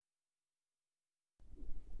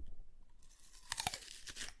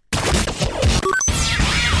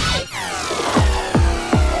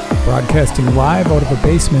broadcasting live out of a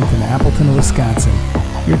basement in Appleton, Wisconsin.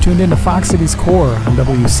 You're tuned into Fox Cities Core on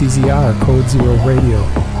WCZR Code Zero Radio.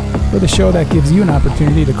 We're the show that gives you an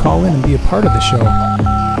opportunity to call in and be a part of the show.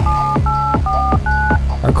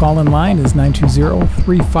 Our call-in line is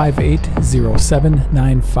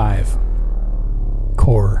 920-358-0795.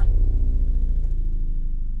 Core.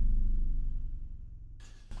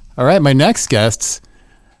 All right, my next guests,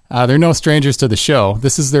 they're no strangers to the show.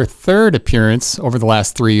 This is their third appearance over the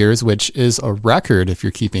last 3 years, which is a record if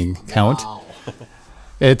you're keeping count. Wow.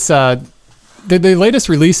 It's the latest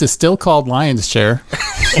release is still called Lion's Share.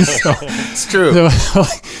 It's true.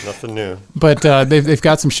 Nothing new. But they've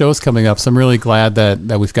got some shows coming up, so I'm really glad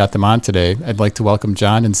that we've got them on today. I'd like to welcome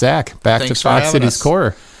John and Zach back to Fox Cities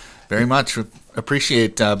Core. Very much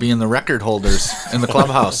appreciate being the record holders in the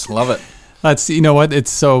clubhouse. Love it. You know what? It's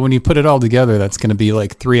so when you put it all together, that's going to be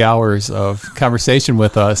like 3 hours of conversation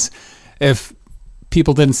with us. If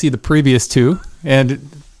people didn't see the previous two and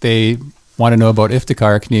they want to know about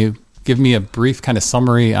Ifdakar, can you give me a brief kind of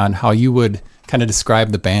summary on how you would kind of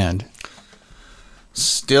describe the band?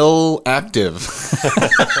 Still active.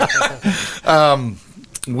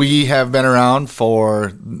 We have been around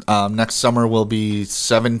for next summer will be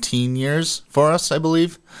 17 years for us, I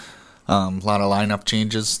believe. A lot of lineup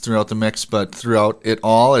changes throughout the mix, but throughout it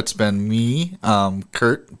all, it's been me,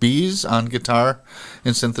 Kurt Bees on guitar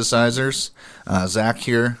and synthesizers, Zach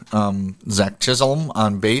here, Zach Chisholm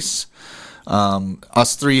on bass.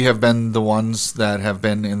 Us three have been the ones that have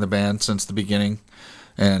been in the band since the beginning,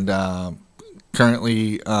 and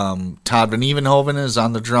currently Todd Van Evenhoven is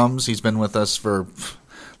on the drums. He's been with us for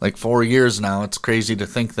like 4 years now. It's crazy to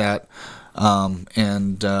think that.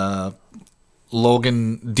 And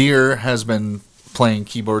Logan Deere has been playing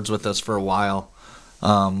keyboards with us for a while.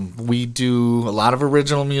 We do a lot of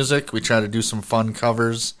original music. We try to do some fun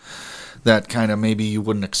covers that kind of maybe you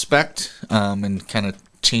wouldn't expect, and kind of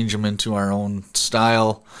change them into our own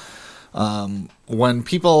style. When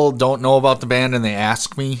people don't know about the band and they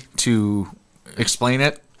ask me to explain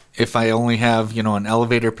it, if I only have, an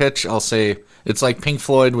elevator pitch, I'll say it's like Pink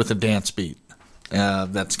Floyd with a dance beat.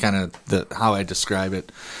 That's kind of how I describe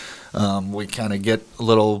it. We kind of get a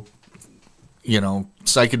little,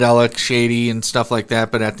 psychedelic, shady, and stuff like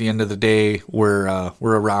that. But at the end of the day, we're a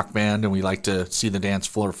rock band, and we like to see the dance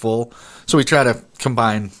floor full. So we try to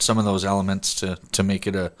combine some of those elements to make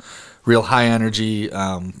it a real high energy,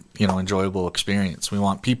 enjoyable experience. We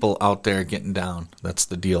want people out there getting down. That's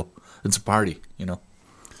the deal. It's a party, I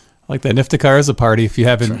like that. Ifdakar is a party. If you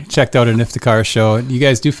haven't checked out an Ifdakar show, you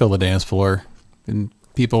guys do fill the dance floor, and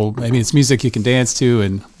people, it's music you can dance to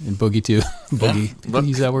and boogie to. Boogie. Yeah. Can you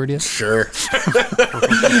use that word yet? Sure.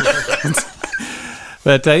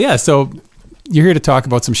 But so you're here to talk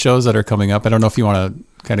about some shows that are coming up. I don't know if you want to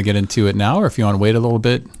kind of get into it now or if you want to wait a little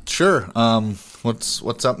bit. Sure.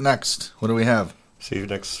 What's up next? What do we have? See you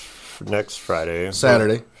next Friday.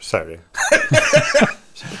 Saturday.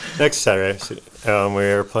 Next Saturday.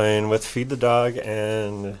 We're playing with Feed the Dog,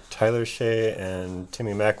 and Tyler Shea and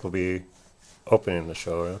Timmy Mack will be opening the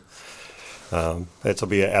show. It'll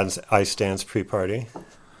be an Ice Dance pre-party.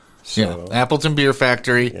 So, Appleton Beer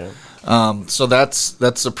Factory. Yeah. So that's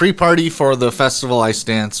a pre-party for the festival Ice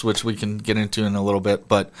Dance, which we can get into in a little bit.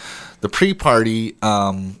 But the pre-party,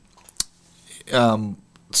 so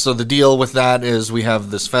the deal with that is we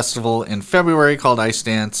have this festival in February called Ice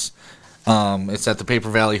Dance. It's at the Paper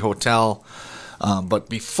Valley Hotel. But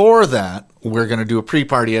before that, we're going to do a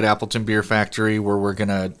pre-party at Appleton Beer Factory where we're going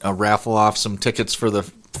to raffle off some tickets for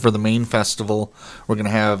the main festival. We're going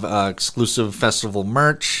to have exclusive festival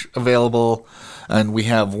merch available, and we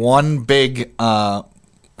have one big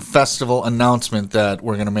festival announcement that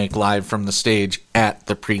we're going to make live from the stage at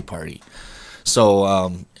the pre-party.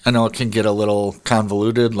 So I know it can get a little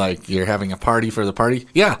convoluted, like you're having a party for the party.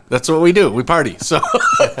 Yeah, that's what we do. We party. So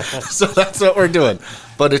so that's what we're doing.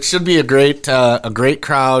 But it should be a great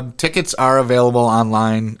crowd. Tickets are available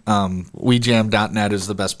online. WeJam.net is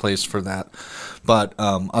the best place for that. But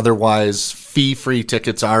otherwise, fee-free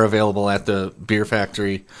tickets are available at the Beer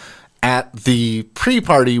Factory. At the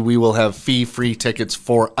pre-party, we will have fee-free tickets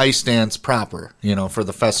for Ice Dance proper. For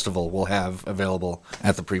the festival, we'll have available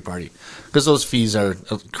at the pre-party. Because those fees are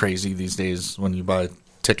crazy these days when you buy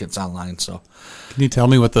tickets online. So, can you tell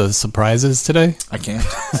me what the surprise is today? I can't.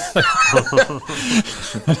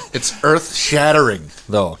 It's earth-shattering,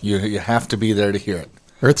 though. You have to be there to hear it.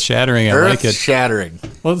 Earth-shattering, I like it. Earth-shattering.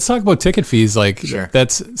 Well, let's talk about ticket fees. Sure.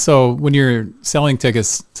 So when you're selling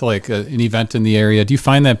tickets to an event in the area, do you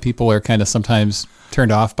find that people are kind of sometimes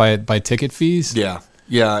turned off by ticket fees? Yeah,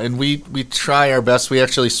 and we try our best. We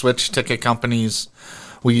actually switch ticket companies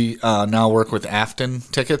We now work with Afton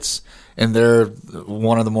Tickets, and they're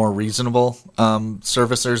one of the more reasonable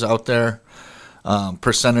servicers out there.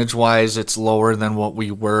 Percentage-wise, it's lower than what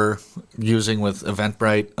we were using with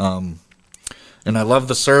Eventbrite. And I love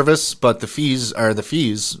the service, but the fees are the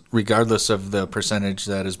fees, regardless of the percentage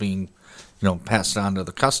that is being, passed on to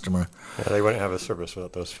the customer. Yeah, they wouldn't have a service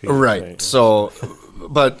without those fees. Right. So,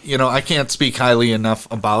 but, I can't speak highly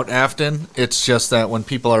enough about Afton. It's just that when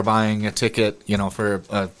people are buying a ticket, for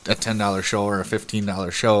a $10 show or a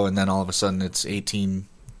 $15 show, and then all of a sudden it's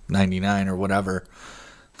 $18.99 or whatever,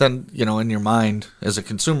 then, in your mind as a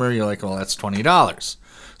consumer, you're like, well, that's $20.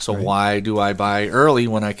 So right. Why do I buy early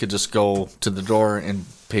when I could just go to the door and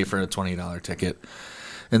pay for a $20 ticket?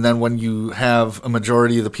 And then when you have a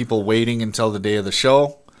majority of the people waiting until the day of the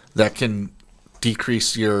show, that can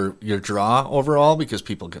decrease your draw overall because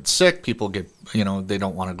people get sick, people get, they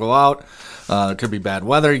don't want to go out. It could be bad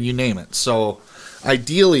weather, you name it. So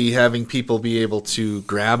ideally having people be able to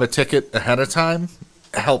grab a ticket ahead of time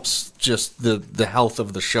helps just the health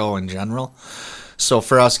of the show in general. So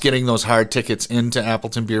for us, getting those hard tickets into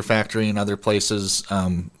Appleton Beer Factory and other places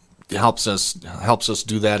helps us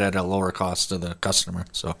do that at a lower cost to the customer.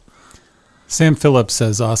 So Sam Phillips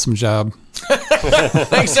says, "Awesome job."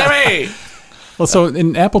 Thanks, Sammy. Well, so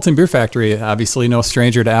in Appleton Beer Factory, obviously no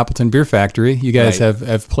stranger to Appleton Beer Factory. You guys Right.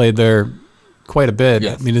 have played there quite a bit.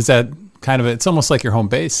 Yeah. I mean, is that kind of it's almost like your home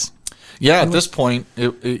base? Yeah, at this point,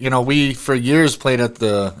 we for years played at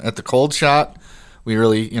the Cold Shot. We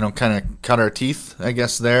really, kind of cut our teeth, I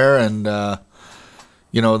guess, there. And,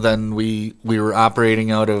 then we were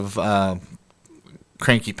operating out of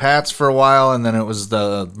Cranky Pat's for a while, and then it was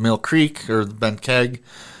the Mill Creek or the Bent Keg.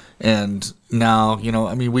 And now,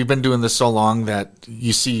 we've been doing this so long that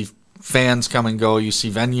you see fans come and go, you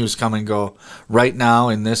see venues come and go. Right now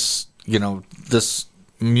in this, this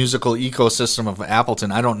musical ecosystem of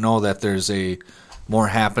Appleton, I don't know that there's a more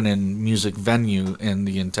happening music venue in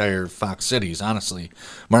the entire Fox Cities, honestly.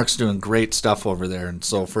 Mark's doing great stuff over there, and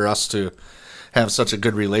so for us to have such a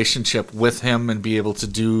good relationship with him and be able to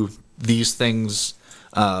do these things,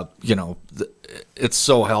 it's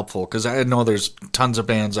so helpful because I know there's tons of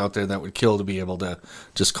bands out there that would kill to be able to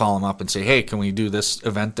just call him up and say, hey, can we do this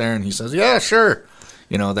event there? And he says, yeah, sure.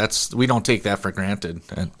 We don't take that for granted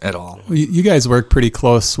at all. Well, you guys work pretty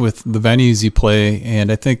close with the venues you play,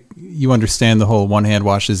 and I think you understand the whole one hand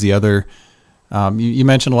washes the other. You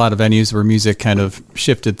mentioned a lot of venues where music kind of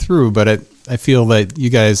shifted through, but I feel that you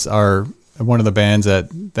guys are one of the bands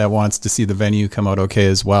that wants to see the venue come out okay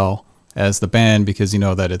as well as the band, because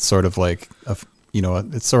that it's sort of like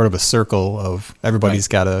it's sort of a circle of everybody's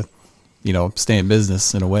got to stay in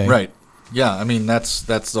business in a way. Right. Yeah. I mean that's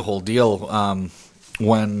the whole deal.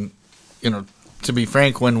 When, to be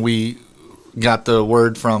frank, when we got the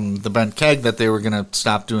word from the Bent Keg that they were going to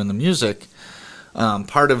stop doing the music,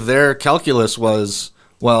 part of their calculus was,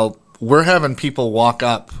 well, we're having people walk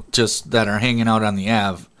up just that are hanging out on the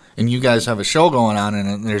Ave, and you guys have a show going on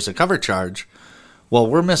and there's a cover charge. Well,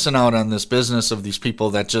 we're missing out on this business of these people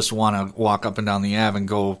that just want to walk up and down the Ave and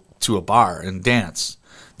go to a bar and dance.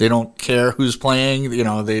 They don't care who's playing. They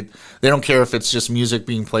don't care if it's just music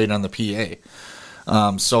being played on the PA.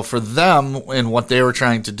 So for them and what they were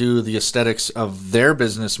trying to do, the aesthetics of their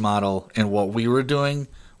business model and what we were doing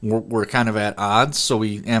were kind of at odds. So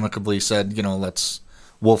we amicably said,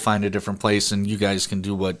 we'll find a different place and you guys can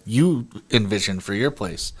do what you envision for your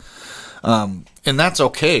place. And that's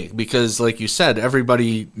okay because, like you said,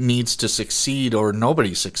 everybody needs to succeed or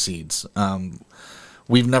nobody succeeds.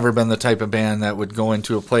 We've never been the type of band that would go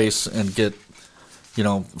into a place and get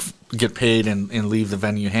paid and leave the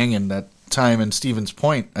venue hanging. That time in Stevens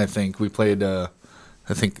Point, I think we played. I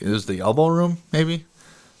think it was the Elbow Room, maybe.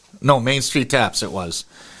 No, Main Street Taps. It was,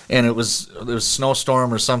 and it was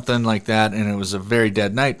snowstorm or something like that, and it was a very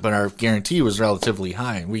dead night. But our guarantee was relatively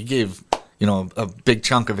high. We gave a big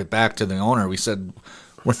chunk of it back to the owner. We said,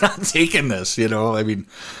 we're not taking this.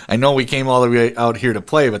 I know we came all the way out here to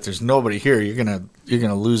play, but there's nobody here. You're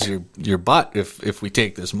gonna lose your butt if we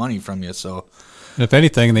take this money from you. So. If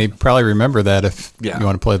anything, they probably remember that if you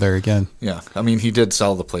want to play there again. Yeah. I mean, he did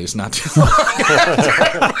sell the place not too long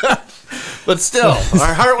ago. But still,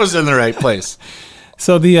 our heart was in the right place.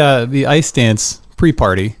 So the Ice Dance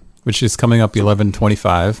pre-party, which is coming up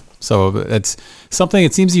 11/25. So it's something,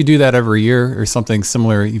 it seems you do that every year or something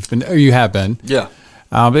similar. You have been. Yeah.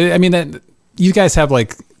 But I mean, that you guys have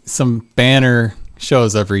like some banner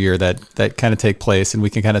shows every year that kind of take place, and we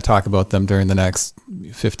can kind of talk about them during the next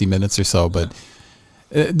 50 minutes or so. But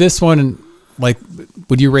this one, like,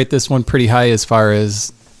 would you rate this one pretty high as far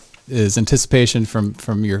as anticipation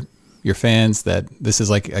from your fans that this is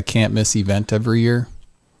like a can't miss event every year?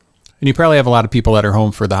 And you probably have a lot of people that are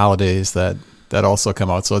home for the holidays that also come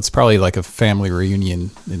out. So it's probably like a family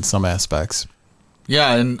reunion in some aspects.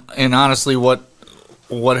 Yeah, and honestly, what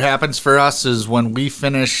happens for us is when we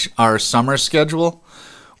finish our summer schedule,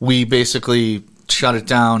 we basically shut it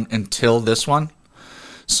down until this one.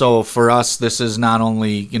 So for us, this is not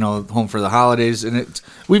only, home for the holidays, and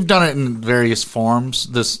we've done it in various forms.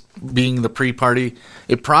 This being the pre-party,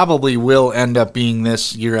 it probably will end up being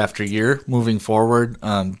this year after year moving forward,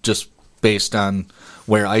 just based on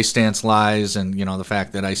where Ice Dance lies and, the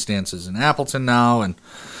fact that Ice Dance is in Appleton now and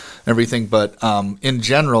everything. But in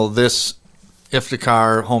general, this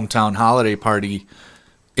Ifdakar hometown holiday party,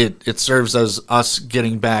 it serves as us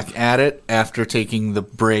getting back at it after taking the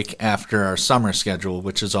break after our summer schedule,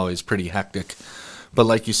 which is always pretty hectic. But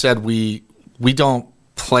like you said, we don't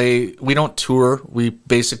tour. We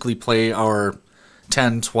basically play our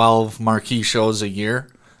 10, 12 marquee shows a year,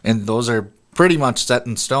 and those are pretty much set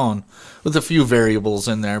in stone with a few variables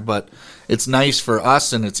in there. But it's nice for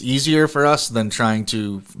us, and it's easier for us than trying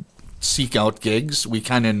to seek out gigs. We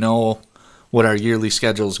kind of know what our yearly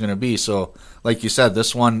schedule is going to be. So like you said,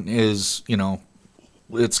 this one is,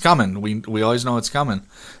 it's coming. We always know it's coming,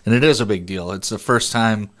 and it is a big deal. It's the first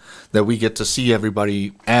time that we get to see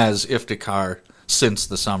everybody as Ifdakar since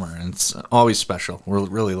the summer, and it's always special. We're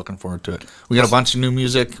really looking forward to it. We got a bunch of new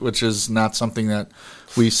music, which is not something that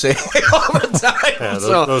we say all the time. Yeah,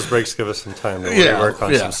 those breaks give us some time to really work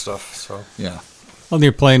on some stuff. So yeah. Well,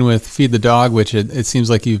 you're playing with Feed the Dog, which it seems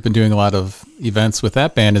like you've been doing a lot of events with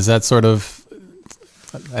that band. Is that sort of,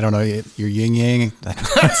 I don't know, your yin yang?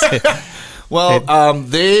 Well,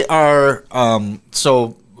 they are,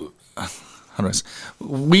 so, how do I say?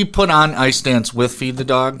 We put on Ice Dance with Feed the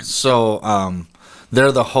Dog, so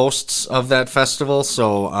they're the hosts of that festival.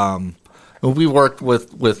 So we worked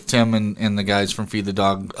with Tim and the guys from Feed the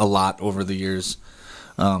Dog a lot over the years.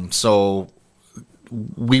 So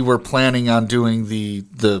we were planning on doing the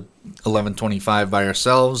 1125 by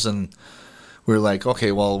ourselves, and we were like,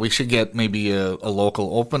 okay, well, we should get maybe a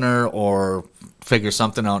local opener or figure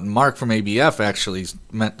something out. And Mark from ABF actually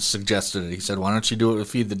suggested it. He said, why don't you do it with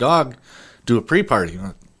Feed the Dog, do a pre-party?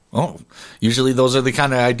 Oh, usually those are the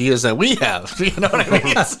kind of ideas that we have. You know what I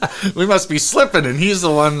mean? We must be slipping, and he's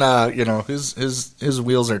the one, his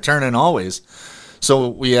wheels are turning always. So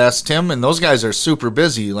we asked him, and those guys are super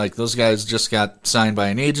busy. Like, those guys just got signed by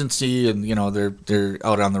an agency, and, they're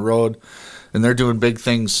out on the road, and they're doing big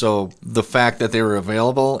things. So the fact that they were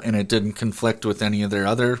available and it didn't conflict with any of their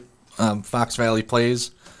other Fox Valley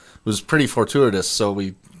plays was pretty fortuitous. So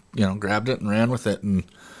we, grabbed it and ran with it, and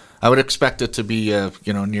I would expect it to be a,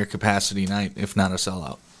 near capacity night, if not a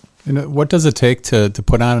sellout. And what does it take to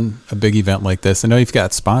put on a big event like this? I know you've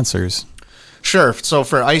got sponsors. Sure. So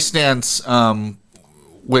for Ice Dance,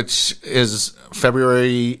 which is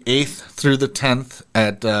February 8th through the 10th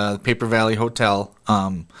at Paper Valley Hotel,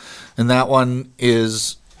 and that one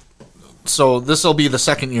is, so this will be the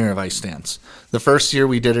second year of Ice Dance. The first year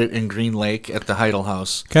we did it in Green Lake at the Heidel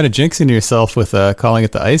House. Kind of jinxing yourself with calling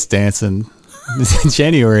it the Ice Dance in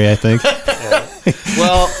January, I think.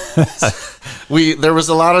 Well, there was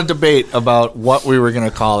a lot of debate about what we were going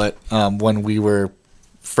to call it when we were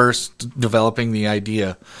first developing the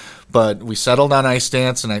idea, but we settled on Ice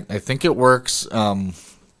Dance, and I think it works.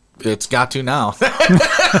 It's got to now.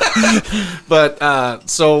 But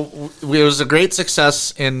so it was a great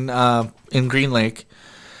success in Green Lake.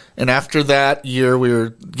 And after that year, we were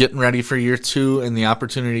getting ready for year 2, and the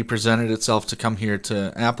opportunity presented itself to come here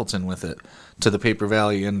to Appleton with it, to the Paper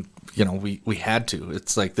Valley. And, we had to.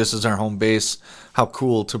 It's like, this is our home base. How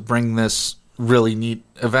cool to bring this really neat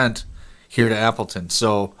event here to Appleton.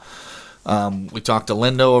 So we talked to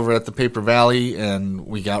Linda over at the Paper Valley, and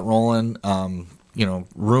we got rolling.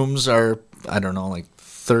 Rooms are, I don't know, like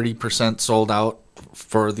 30% sold out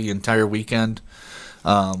for the entire weekend.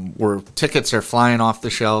 Where tickets are flying off the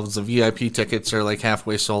shelves. The VIP tickets are like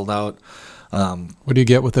halfway sold out. What do you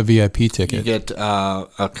get with a VIP ticket? You get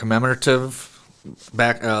a commemorative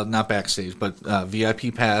not backstage, but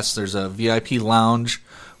VIP pass. There's a VIP lounge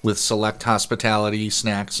with select hospitality,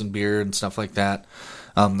 snacks and beer and stuff like that.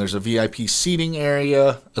 There's a VIP seating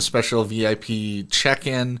area, a special VIP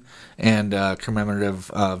check-in, and commemorative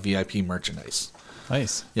VIP merchandise.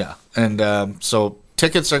 Nice. Yeah, and so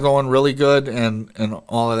tickets are going really good and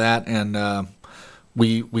all of that, and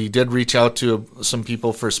we did reach out to some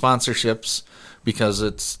people for sponsorships because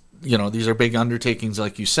it's, these are big undertakings,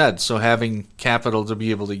 like you said, so having capital to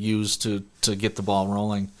be able to use to get the ball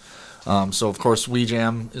rolling. So of course We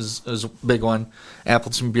Jam is a big one,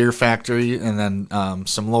 Appleton Beer Factory, and then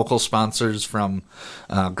some local sponsors from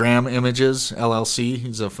Graham Images LLC.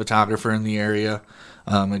 He's a photographer in the area.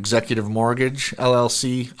 Executive Mortgage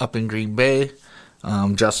LLC up in Green Bay.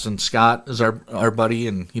 Justin Scott is our buddy,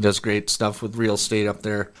 and he does great stuff with real estate up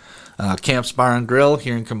there. Camps Bar and Grill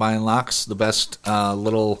here in Combined Locks, the best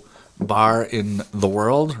little bar in the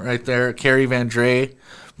world right there. Carrie Van Dre,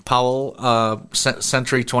 Powell,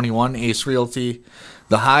 Century 21, Ace Realty,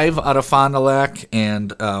 The Hive out of Fond du Lac,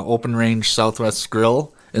 and Open Range Southwest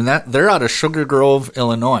Grill. And they're out of Sugar Grove,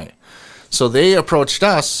 Illinois. So they approached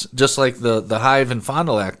us just like the Hive in Fond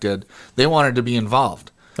du Lac did. They wanted to be involved.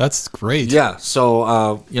 That's great. Yeah.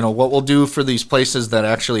 So, what we'll do for these places that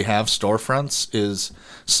actually have storefronts is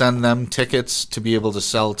send them tickets to be able to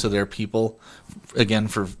sell to their people, again,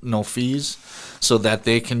 for no fees, so that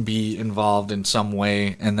they can be involved in some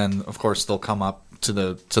way. And then, of course, they'll come up to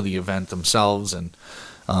the event themselves. And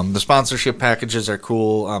the sponsorship packages are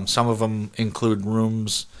cool. Some of them include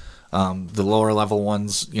rooms. The lower level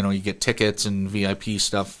ones, you get tickets and VIP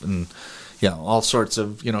stuff and all sorts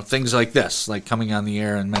of things like this, like coming on the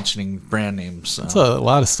air and mentioning brand names. That's a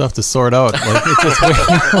lot of stuff to sort out. Like,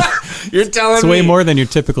 You're telling me it's way more than your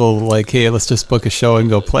typical like, hey, let's just book a show and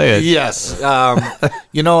go play it. Yes,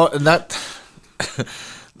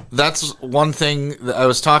 that's one thing. I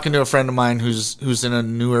was talking to a friend of mine who's in a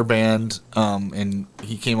newer band, and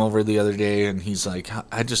he came over the other day, and he's like,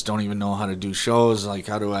 I just don't even know how to do shows. Like,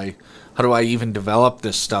 how do I even develop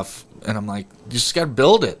this stuff? And I'm like, you just got to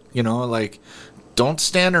build it, like, don't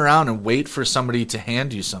stand around and wait for somebody to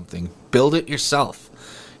hand you something. Build it yourself,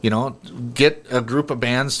 get a group of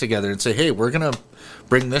bands together and say, hey, we're going to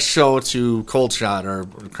bring this show to Cold Shot or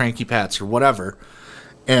Cranky Pat's or whatever.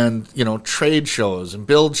 And, trade shows and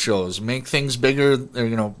build shows, make things bigger,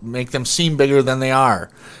 make them seem bigger than they are.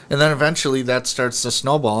 And then eventually that starts to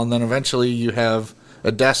snowball. And then eventually you have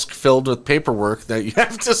a desk filled with paperwork that you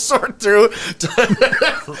have to sort through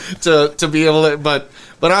to be able to. But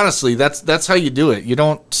honestly, that's how you do it. You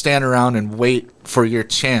don't stand around and wait for your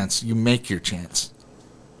chance. You make your chance.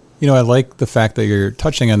 I like the fact that you're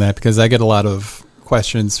touching on that, because I get a lot of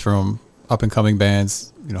questions from up-and-coming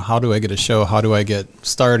bands. How do I get a show? How do I get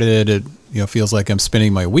started? It feels like I'm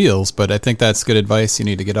spinning my wheels, but I think that's good advice. You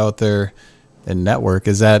need to get out there and network.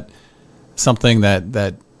 Is that something that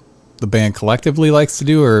the band collectively likes to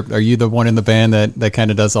do, or are you the one in the band that kind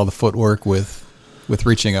of does all the footwork with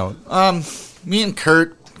reaching out? Me and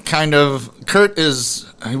Kurt Kurt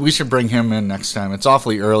is, we should bring him in next time. It's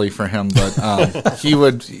awfully early for him, but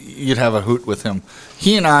you'd have a hoot with him.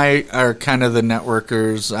 He and I are kind of the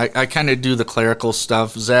networkers. I kind of do the clerical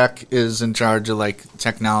stuff. Zach is in charge of like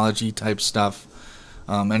technology type stuff.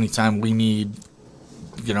 Anytime we need,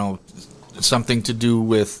 something to do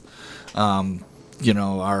with,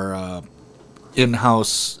 our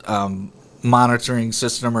in-house monitoring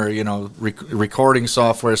system or, recording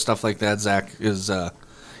software, stuff like that, Zach is,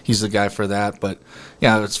 he's the guy for that. But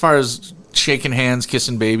yeah, as far as shaking hands,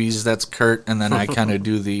 kissing babies, that's Kurt. And then I kind of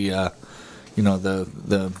do the,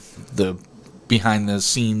 the behind the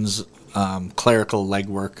scenes, clerical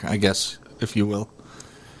legwork, I guess, if you will.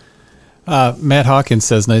 Matt Hawkins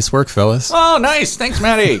says, "Nice work, fellas." Oh, nice. Thanks,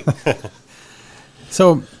 Matty.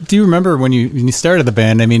 So, do you remember when you started the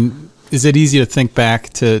band? I mean, is it easy to think back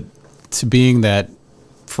to being that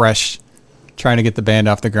fresh, trying to get the band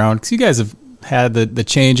off the ground? Because you guys have had the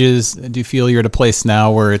changes. Do you feel you're at a place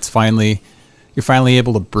now where you're finally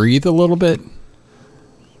able to breathe a little bit?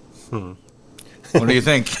 What do you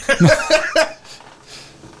think?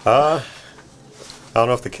 I don't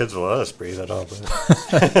know if the kids will let us breathe at all.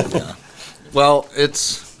 But. Yeah. Well,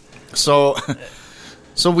 it's so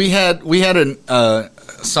we had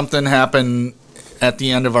something happen at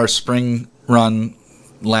the end of our spring run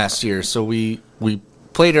last year. So we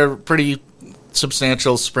played a pretty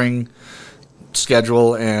substantial spring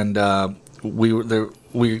schedule, and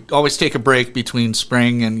we always take a break between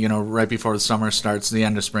spring and right before the summer starts, the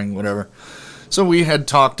end of spring, whatever. So we had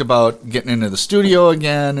talked about getting into the studio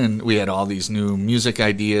again, and we had all these new music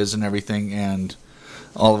ideas and everything, and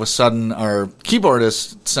all of a sudden our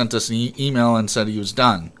keyboardist sent us an email and said he was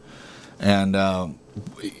done. And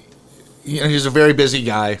he's a very busy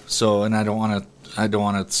guy, so, and I don't want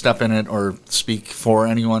to step in it or speak for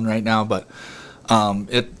anyone right now, but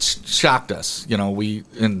it shocked us. We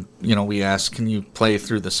asked, can you play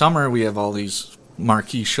through the summer? We have all these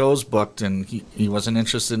marquee shows booked, and he wasn't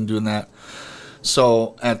interested in doing that.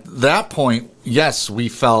 So at that point, yes, we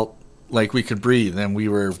felt like we could breathe and we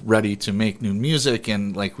were ready to make new music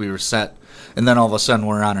and like we were set. And then all of a sudden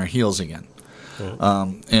we're on our heels again.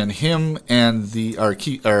 Yeah. And him and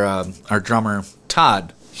our drummer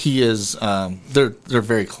Todd, he is they're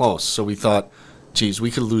very close. So we thought, geez, we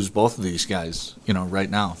could lose both of these guys, right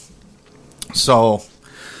now. So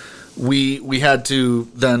we had to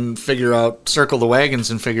then circle the wagons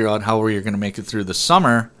and figure out how we were going to make it through the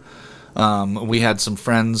summer. We had some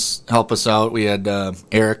friends help us out. We had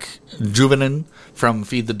Eric Juvenin from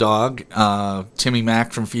Feed the Dog, Timmy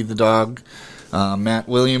Mack from Feed the Dog, Matt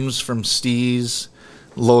Williams from Steez,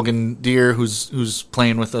 Logan Deere, who's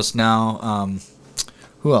playing with us now.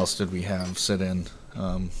 Who else did we have sit in?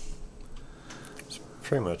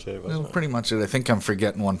 Pretty much it. Well, pretty much it. I think I'm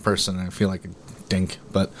forgetting one person, and I feel like a dink.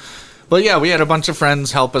 But yeah, we had a bunch of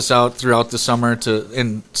friends help us out throughout the summer.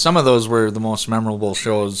 And some of those were the most memorable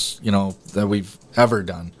shows, that we've ever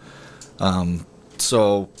done.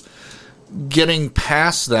 So getting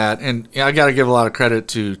past that, and I got to give a lot of credit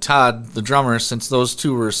to Todd, the drummer, since those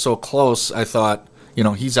two were so close. I thought,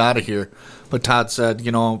 he's out of here. But Todd said,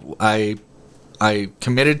 I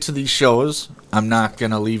committed to these shows. I'm not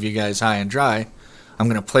going to leave you guys high and dry. I'm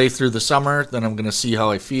going to play through the summer, then I'm going to see how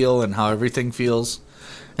I feel and how everything feels.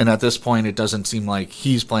 And at this point, it doesn't seem like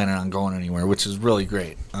he's planning on going anywhere, which is really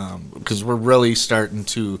great, because we're really starting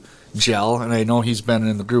to gel. And I know he's been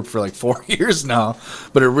in the group for like 4 years now,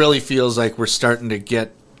 but it really feels like we're starting to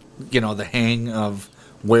get, the hang of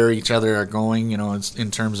where each other are going, in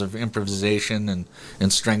terms of improvisation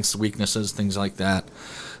and strengths, weaknesses, things like that.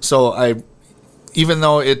 So even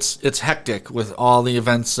though it's hectic with all the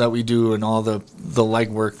events that we do and all the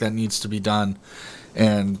legwork that needs to be done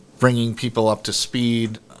and bringing people up to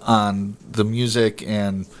speed on the music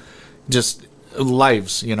and just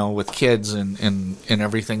lives, with kids and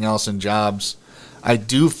everything else and jobs, I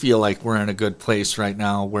do feel like we're in a good place right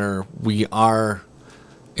now where we are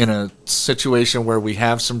in a situation where we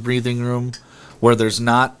have some breathing room, where there's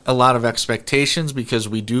not a lot of expectations because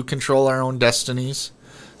we do control our own destinies.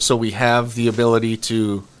 So we have the ability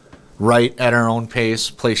to write at our own pace,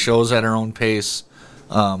 play shows at our own pace.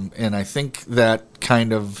 And I think that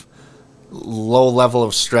kind of low level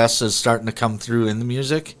of stress is starting to come through in the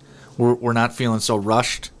music. We're not feeling so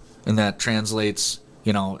rushed, and that translates,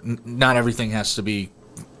 not everything has to be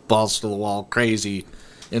balls to the wall crazy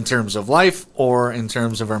in terms of life or in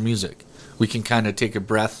terms of our music. We can kind of take a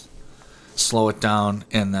breath, slow it down,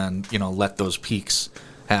 and then, let those peaks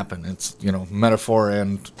happen. It's metaphor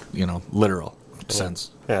and literal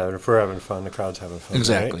sense. Yeah, and if we're having fun, the crowd's having fun.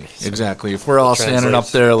 Exactly, right? exactly. If we're all standing up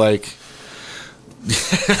there like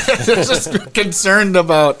just concerned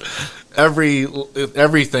about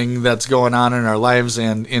everything that's going on in our lives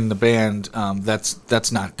and in the band,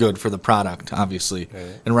 that's not good for the product, obviously.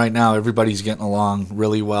 Right. And right now, everybody's getting along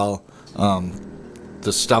really well.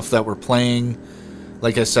 The stuff that we're playing,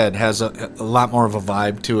 like I said, has a lot more of a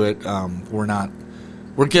vibe to it.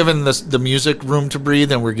 We're giving the music room to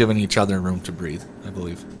breathe, and we're giving each other room to breathe, I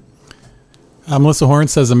believe. Melissa Horn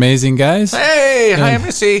says, amazing, guys. Hey, hi,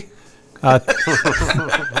 Missy.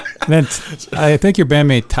 Then I think your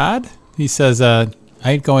bandmate Todd, he says, I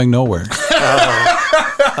ain't going nowhere.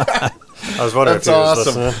 I was wondering if he was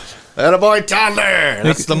listening. Attaboy Toddler.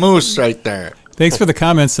 That's the moose right there. Thanks for the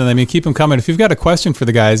comments, and keep them coming. If you've got a question for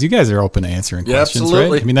the guys, you guys are open to answering questions,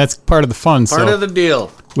 absolutely. Right? That's part of the fun. Part of the deal.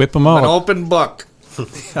 Whip them out. An open book.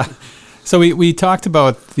 So we talked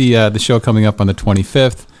about the show coming up on the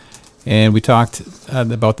 25th, and we talked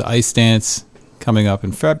about the ice dance coming up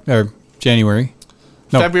in January.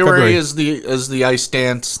 No, February is the ice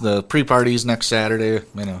dance. The pre-party's next Saturday.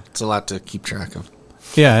 It's a lot to keep track of.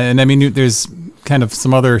 Yeah, and there's kind of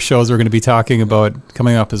some other shows we're going to be talking about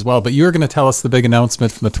coming up as well. But you were going to tell us the big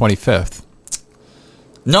announcement from the 25th.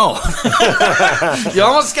 No. You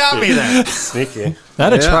almost got me there. Sneaky.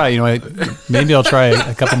 That'd try. Maybe I'll try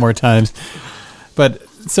a couple more times. But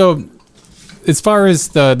so, as far as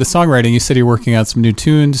the songwriting, you said you're working on some new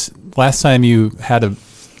tunes. Last time you had a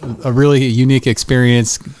really unique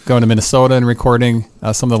experience going to Minnesota and recording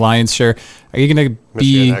some of the Lions Share. Are you going to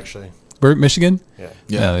be... Michigan, actually. Michigan? Yeah.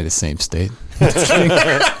 They're the same state.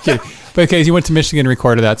 Kidding. But okay, you went to Michigan and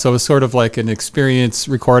recorded that, so it was sort of like an experience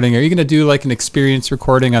recording. Are you going to do like an experience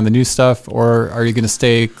recording on the new stuff, or are you going to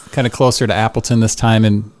stay kind of closer to Appleton this time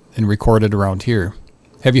and record it around here?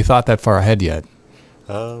 Have you thought that far ahead yet?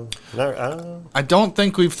 No, I don't know. I don't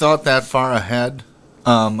think we've thought that far ahead.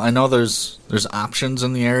 I know there's options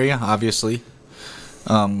in the area, obviously.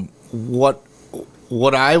 What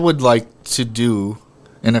I would like to do,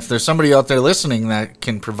 and if there's somebody out there listening that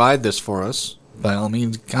can provide this for us, by all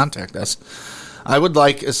means, contact us. I would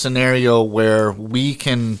like a scenario where we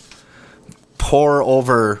can pour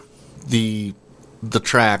over the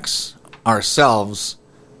tracks ourselves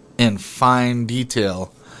and fine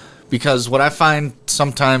detail. Because what I find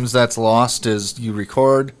sometimes that's lost is you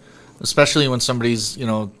record, especially when somebody's,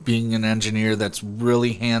 being an engineer that's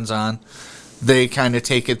really hands-on. they kind of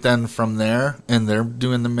take it then from there, and they're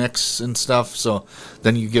doing the mix and stuff. So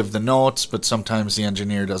then you give the notes, but sometimes the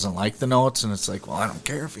engineer doesn't like the notes, and it's like, well, I don't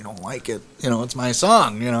care if you don't like it. It's my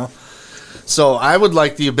song, So I would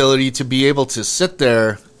like the ability to be able to sit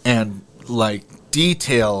there and like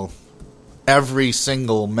detail every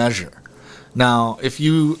single measure. Now, if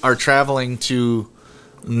you are traveling to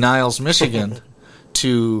Niles, Michigan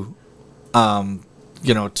to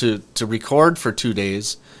to record for 2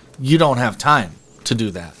 days, you don't have time to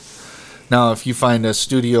do that. Now, if you find a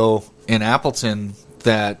studio in Appleton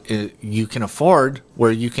that you can afford,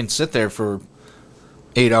 where you can sit there for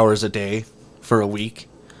 8 hours a day for a week,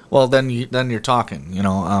 well, then you're talking.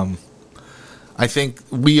 I think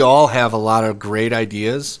we all have a lot of great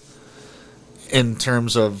ideas in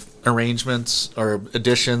terms of arrangements or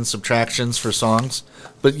additions, subtractions for songs,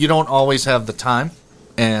 but you don't always have the time.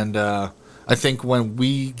 And I think when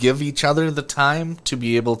we give each other the time to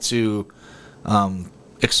be able to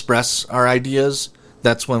express our ideas,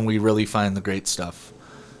 that's when we really find the great stuff.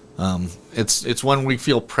 It's when we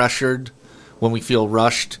feel pressured, when we feel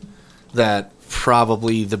rushed, that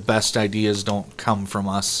probably the best ideas don't come from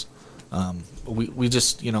us. We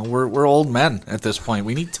just, we're old men at this point.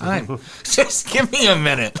 We need time. Just give me a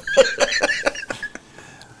minute.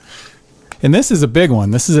 And this is a big one.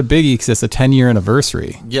 This is a biggie because it's a 10-year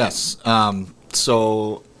anniversary. Yes.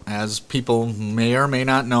 So as people may or may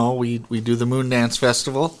not know, we do the Moon Dance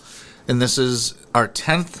Festival, and this is our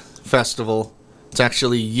 10th festival. It's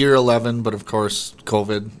actually year 11, but of course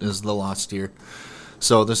COVID is the lost year.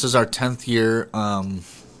 So this is our 10th year.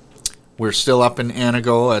 We're still up in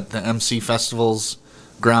Anago at the MC Festival's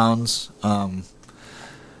grounds.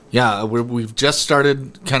 We've just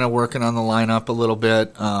started kind of working on the lineup a little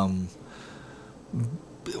bit.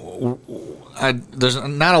 There's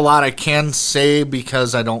not a lot I can say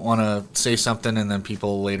because I don't want to say something and then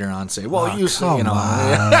people later on say, well, you say,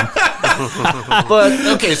 But,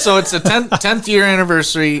 okay, so it's a 10th year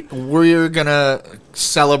anniversary. We're going to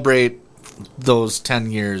celebrate those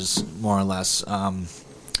 10 years, more or less.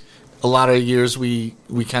 A lot of years we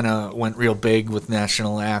kind of went real big with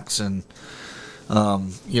national acts, and,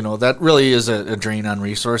 that really is a drain on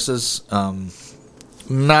resources.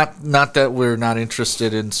 Not that we're not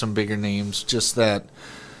interested in some bigger names, just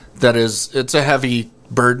it's a heavy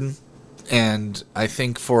burden, and I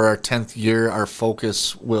think for our 10th year, our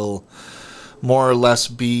focus will more or less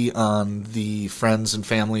be on the friends and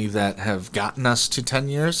family that have gotten us to 10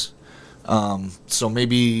 years. So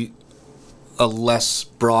maybe a less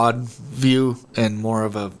broad view and more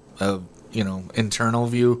of a internal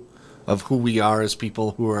view of who we are as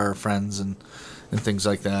people, who are our friends and things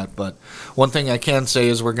like that. But one thing I can say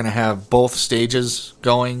is we're going to have both stages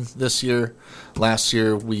going this year. Last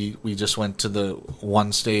year we just went to the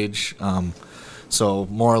one stage. So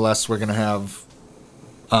more or less we're going to have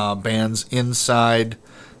bands inside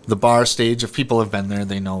the bar stage. If people have been there,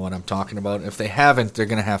 they know what I'm talking about. If they haven't, they're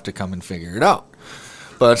going to have to come and figure it out.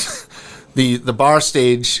 But the bar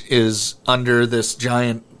stage is under this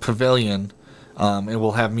giant pavilion. It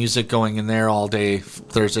will have music going in there all day,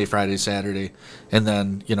 Thursday, Friday, Saturday. And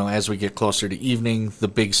then, as we get closer to evening, the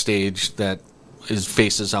big stage that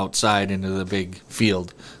faces outside into the big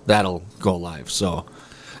field, that'll go live. So,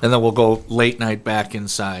 and then we'll go late night back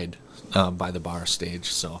inside by the bar stage.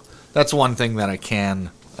 So that's one thing that I can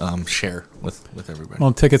share with everybody.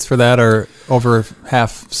 Well, tickets for that are over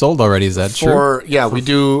half sold already. Is that true? Yeah, we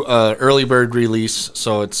do early bird release,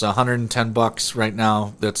 so it's $110 right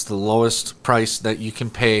now. That's the lowest price that you can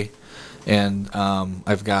pay, and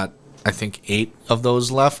I've got, I think, 8 of those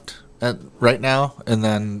left right now, and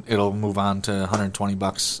then it'll move on to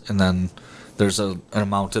 $120, and then there's an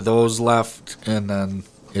amount of those left, and then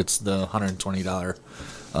it's the $120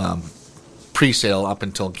 pre-sale up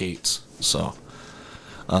until gates. So.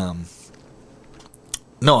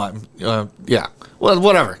 Yeah. Well,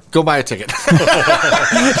 whatever. Go buy a ticket.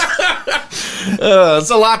 It's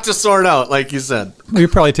a lot to sort out, like you said. You're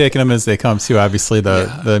probably taking them as they come, too. Obviously,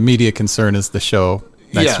 the immediate concern is the show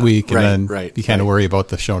next week, and then you kind of worry about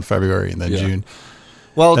the show in February and then June.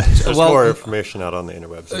 Well, there's more information out on the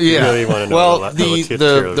interwebs. If you really want to know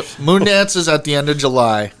the Moon Dance is at the end of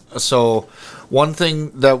July. So one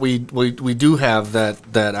thing that we do have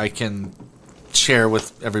that I can share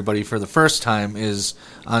with everybody for the first time is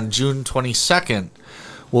on June 22nd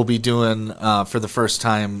we'll be doing for the first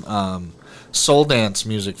time Soul Dance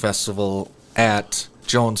Music Festival at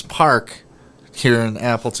Jones Park here in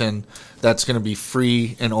Appleton. That's going to be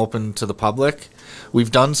free and open to the public.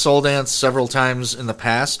 We've done Soul Dance several times in the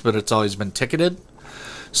past, but it's always been ticketed.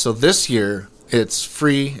 So this year It's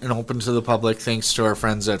free and open to the public thanks to our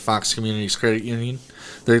friends at Fox Communities Credit Union.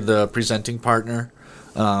 They're the presenting partner.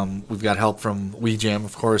 We've got help from We Jam,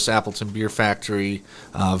 of course, Appleton Beer Factory,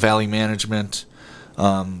 Valley Management.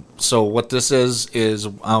 So what this is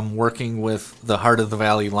I'm working with the Heart of the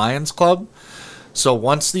Valley Lions Club. So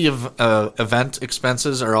once the event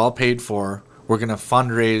expenses are all paid for, we're going to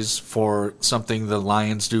fundraise for something the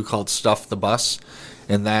Lions do called Stuff the Bus,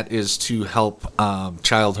 and that is to help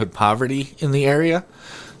childhood poverty in the area.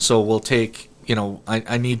 So we'll take,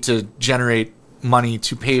 I need to generate money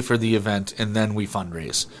to pay for the event, and then we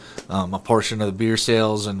fundraise. A portion of the beer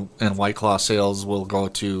sales and White Claw sales will go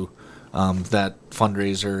to that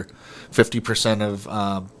fundraiser. 50%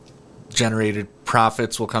 of generated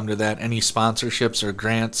profits will come to that. Any sponsorships or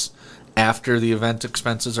grants after the event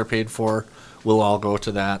expenses are paid for will all go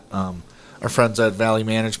to that. Our friends at Valley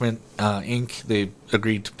Management Inc., they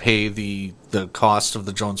agreed to pay the cost of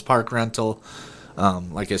the Jones Park rental.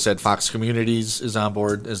 Like I said, Fox Communities is on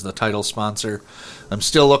board as the title sponsor. I'm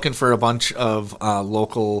still looking for a bunch of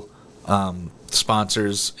local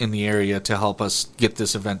sponsors in the area to help us get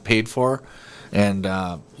this event paid for. And,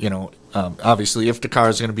 obviously Ifdakar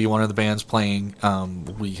is going to be one of the bands playing.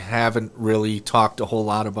 We haven't really talked a whole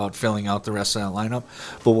lot about filling out the rest of that lineup,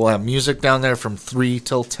 but we'll have music down there from 3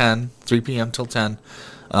 p.m. till 10.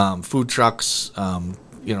 Food trucks,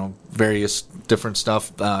 various different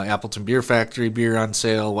stuff. Appleton Beer Factory, beer on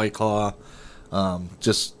sale, White Claw.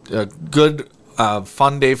 Just a good,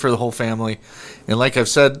 fun day for the whole family. And like I've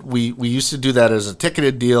said, we used to do that as a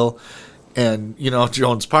ticketed deal. And,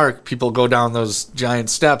 Jones Park, people go down those giant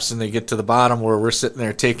steps and they get to the bottom where we're sitting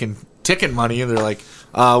there taking ticket money. And they're like,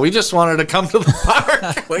 we just wanted to come to the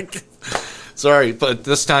park. Sorry, but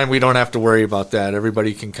this time we don't have to worry about that.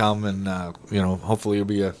 Everybody can come and, hopefully it'll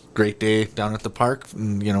be a great day down at the park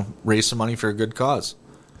and, raise some money for a good cause.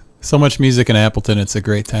 So much music in Appleton. It's a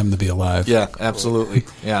great time to be alive. Yeah, absolutely.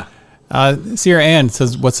 Yeah. Sierra Ann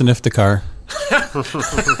says, what's an Ifdakar?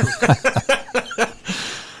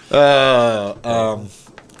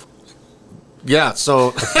 Yeah,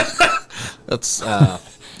 so that's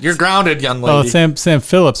you're grounded, young lady. Oh, Sam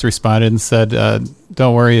Phillips responded and said,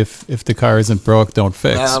 don't worry, if the car isn't broke, don't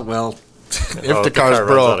fix. If the car's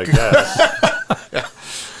broke.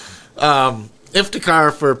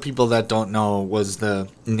 Ifdakar, for people that don't know, was the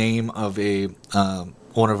name of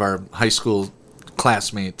one of our high school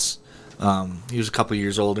classmates. He was a couple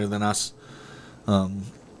years older than us.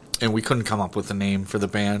 And we couldn't come up with a name for the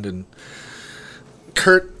band. And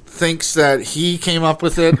Kurt thinks that he came up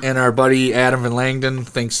with it, and our buddy Adam Van Langdon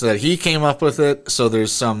thinks that he came up with it. So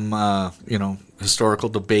there's some, historical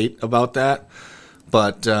debate about that.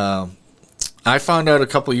 But I found out a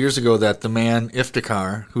couple years ago that the man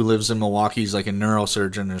Ifdakar, who lives in Milwaukee, is like a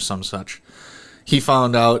neurosurgeon or some such. He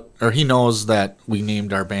found out, or he knows that we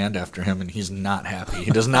named our band after him, and he's not happy.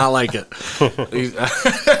 He does not like it.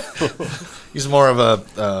 He's more of a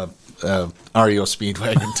REO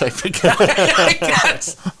Speedwagon type of guy, I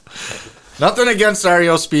guess. Nothing against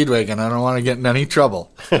REO Speedwagon. I don't want to get in any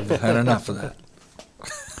trouble. I've had enough of that.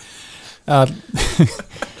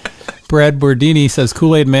 Brad Bordini says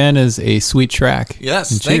Kool-Aid Man is a sweet track.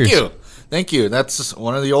 Yes, thank you. Thank you. That's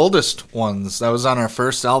one of the oldest ones. That was on our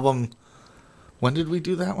first album. When did we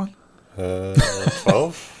do that one?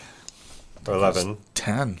 12 or 11?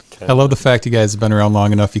 10. I love the fact you guys have been around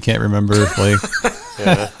long enough you can't remember. Our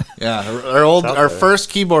first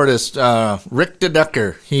keyboardist, Rick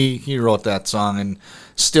Ifdakar, he wrote that song, and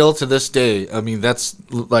still to this day, I mean, that's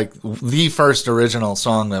like the first original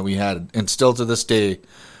song that we had, and still to this day,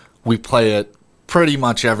 we play it pretty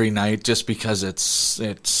much every night just because it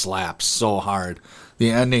slaps so hard. The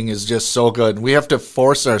ending is just so good. We have to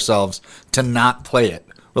force ourselves to not play it.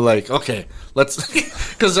 We're like, okay, let's,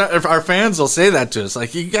 because our fans will say that to us,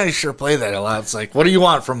 like, you guys sure play that a lot. It's like, what do you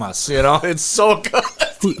want from us? It's so good.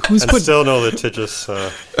 Still no litigious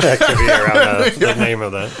activity around the name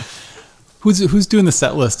of that. Who's doing the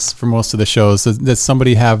set lists for most of the shows? Does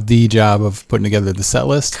somebody have the job of putting together the set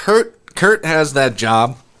list? Kurt has that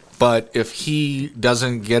job. But if he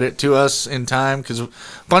doesn't get it to us in time, because a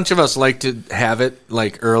bunch of us like to have it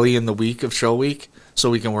like early in the week of show week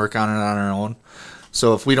so we can work on it on our own.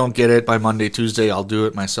 So if we don't get it by Monday, Tuesday, I'll do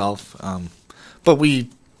it myself. But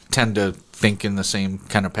we tend to think in the same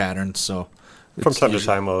kind of patterns. So from time to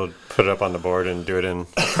time, we'll put it up on the board and do it in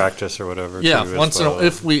practice or whatever. Yeah,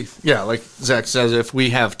 like Zach says, if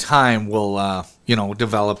we have time, we'll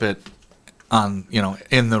develop it on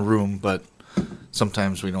in the room, but.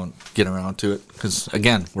 Sometimes we don't get around to it because,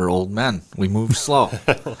 again, we're old men. We move slow.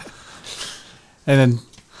 And then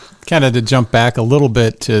kind of to jump back a little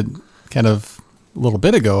bit to kind of a little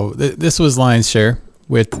bit ago. This was Lion's Share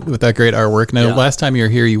with that great artwork. Now, last time you were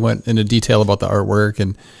here, you went into detail about the artwork,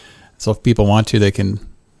 and so if people want to, they can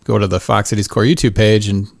go to the Fox Cities Core YouTube page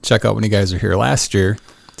and check out when you guys were here last year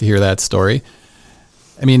to hear that story.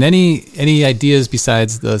 I mean, any ideas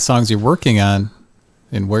besides the songs you're working on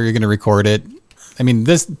and where you're going to record it? I mean,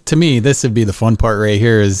 this would be the fun part right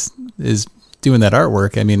here is doing that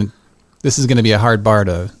artwork. I mean, this is going to be a hard bar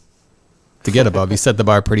to get above. You set the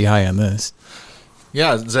bar pretty high on this.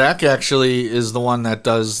 Yeah, Zach actually is the one that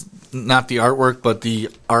does not the artwork, but the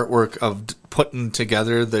artwork of putting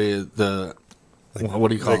together the what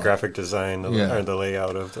do you call the graphic design or the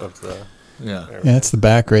layout of the. Yeah, it's the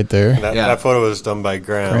back right there. That photo was done by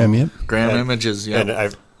Graham. Graham Images, yeah. And I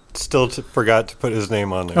still forgot to put his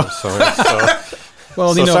name on there.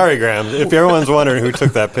 Well, sorry, Graham. If everyone's wondering who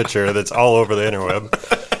took that picture, that's all over the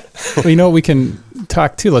interweb. Well, we can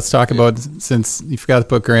talk too. Let's talk about, since you forgot to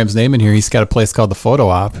put Graham's name in here, he's got a place called the Photo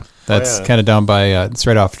Op. That's kind of down by, it's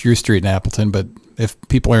right off Drew Street in Appleton. But if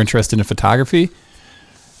people are interested in photography,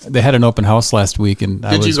 they had an open house last week, and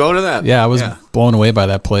Did you go to that? Yeah, I was blown away by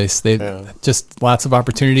that place. They just lots of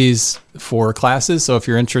opportunities for classes. So if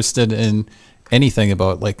you're interested in anything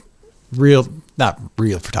about like not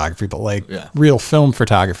real photography, but like real film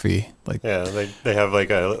photography, like they have like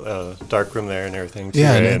a dark room there and everything too,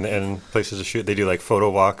 yeah, and places to shoot. They do like photo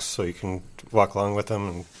walks, so you can walk along with them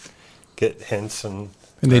and get hints and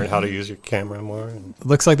learn how to use your camera more. It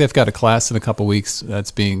looks like they've got a class in a couple weeks that's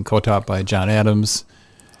being co-taught by John Adams.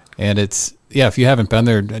 And it's, if you haven't been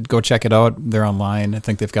there, go check it out. They're online. I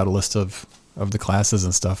think they've got a list of the classes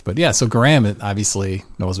and stuff. But so Graham obviously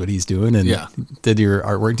knows what he's doing and did your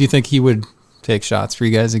artwork. Do you think he would take shots for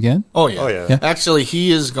you guys again? Oh, yeah. Actually,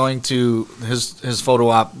 he is going to, his photo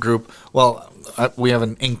op group, well, we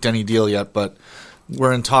haven't inked any deal yet, but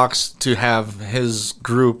we're in talks to have his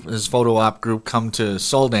photo op group come to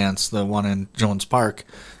Soul Dance, the one in Jones Park,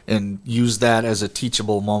 and use that as a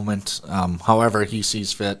teachable moment, however he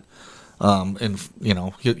sees fit. And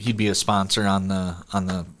he'd be a sponsor on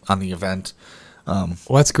the event. Well,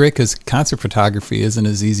 that's great because concert photography isn't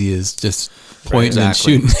as easy as just pointing and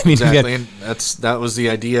shooting. I mean, exactly, and that was the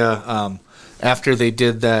idea. After they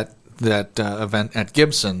did that event at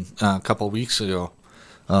Gibson a couple of weeks ago,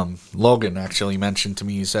 Logan actually mentioned to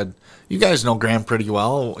me. He said, "You guys know Graham pretty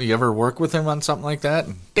well. You ever work with him on something like that?"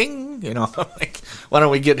 And ding, like, why don't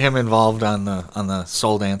we get him involved on the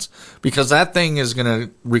Soul Dance, because that thing is going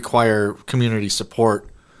to require community support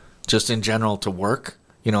just in general to work.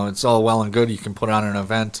 It's all well and good you can put on an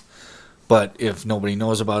event, but if nobody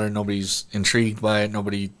knows about it, nobody's intrigued by it,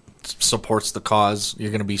 nobody supports the cause,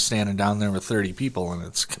 you're going to be standing down there with 30 people, and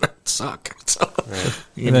it's going to suck. So,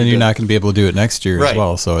 and then you're not going to be able to do it next year as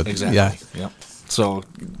well. So exactly. So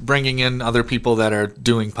bringing in other people that are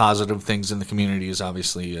doing positive things in the community is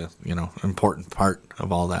obviously an important part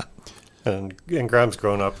of all that. And Graham's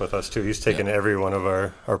grown up with us too. He's taken every one of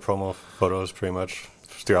our promo photos pretty much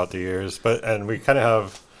throughout the years. And we're kind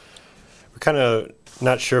of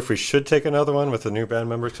not sure if we should take another one with the new band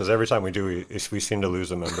members, because every time we do, we seem to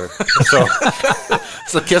lose a member. So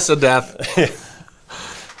it's a kiss of death.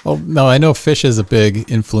 Well, no, I know Fish is a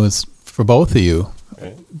big influence for both of you.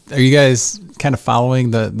 Right. Are you guys kind of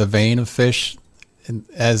following the vein of Fish in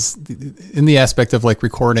the aspect of like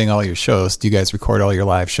recording all your shows? Do you guys record all your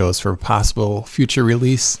live shows for a possible future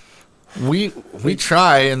release? We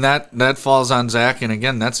try, and that falls on Zach, and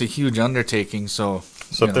again, that's a huge undertaking. So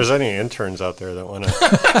if there's any interns out there that want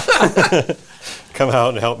to come out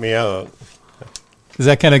and help me out. Does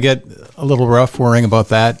that kind of get a little rough worrying about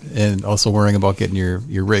that, and also worrying about getting your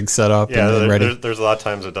rig set up and ready? There's a lot of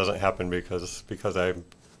times it doesn't happen because I'm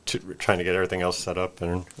trying to get everything else set up,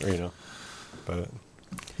 and but.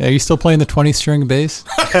 Yeah, are you still playing the 20-string bass?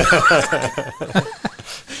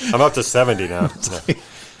 I'm up to 70 now.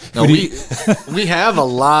 No, we have a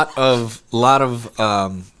lot of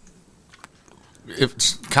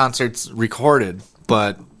concerts recorded,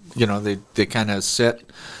 but they kind of sit.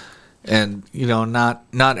 And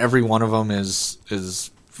not every one of them is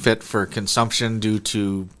fit for consumption due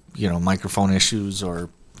to microphone issues or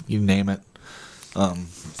you name it.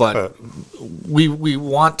 But we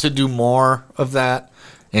want to do more of that,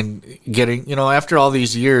 and getting after all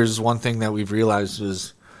these years, one thing that we've realized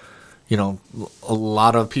is a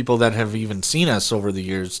lot of people that have even seen us over the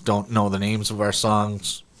years don't know the names of our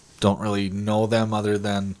songs, don't really know them other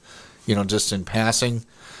than just in passing.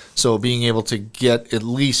 So being able to get at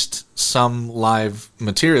least some live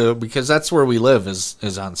material, because that's where we live,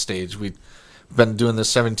 is on stage. We've been doing this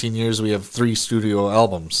 17 years. We have 3 studio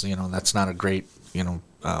albums. That's not a great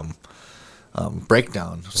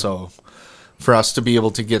breakdown. So for us to be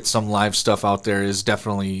able to get some live stuff out there is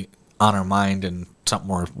definitely on our mind and something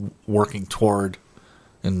we're working toward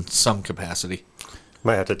in some capacity.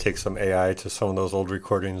 Might have to take some AI to some of those old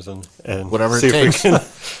recordings and Whatever see it takes. if we can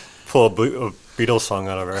pull a Beatles song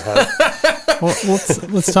out of our head. Well,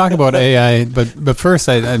 let's talk about AI, but first,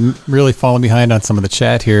 I'm really falling behind on some of the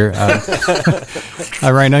chat here.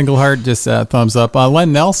 Ryan Engelhardt just thumbs up.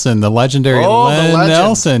 Len Nelson, the legendary the Len legend.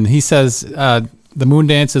 Nelson, he says the moon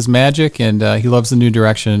dance is magic, and he loves the new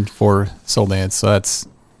direction for soul dance. So that's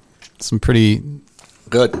some pretty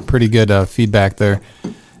good feedback there.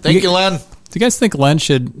 Thank you, Len. Do you guys think Len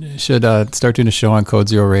should start doing a show on Code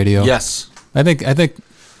Zero Radio? Yes. I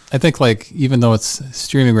think like even though it's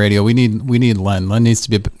streaming radio, we need Len. Len needs to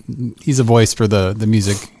be he's a voice for the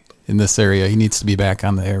music in this area. He needs to be back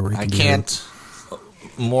on the air. Where he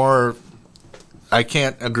I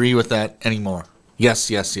can't agree with that anymore.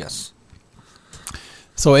 Yes.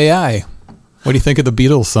 So AI, what do you think of the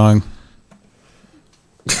Beatles song?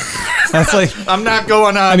 That's like I'm not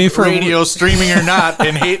going on radio, streaming or not,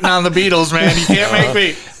 and hating on the Beatles, man. You can't make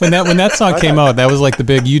me. When that song came out, that was like the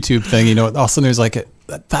big YouTube thing. You know, all of a sudden there's like a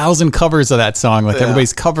 1,000 covers of that song. Like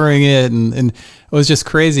everybody's covering it, and it was just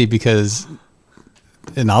crazy because.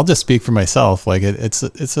 And I'll just speak for myself. Like it's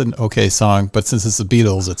an okay song, but since it's the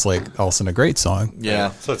Beatles, it's like all of a sudden a great song.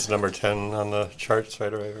 Yeah. So it's number 10 on the charts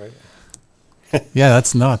right away, right? Yeah,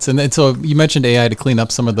 that's nuts. And so you mentioned AI to clean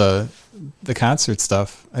up some of the concert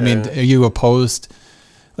stuff. I mean, are you opposed?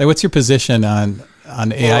 Like, what's your position on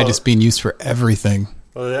AI just being used for everything?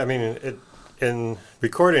 Well, I mean, in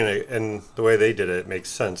recording it and the way they did it, it makes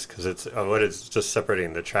sense because it's just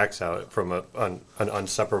separating the tracks out from an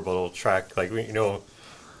unseparable track. Like I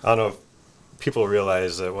don't know if people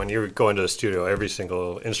realize that when you go into the studio, every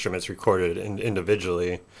single instrument's recorded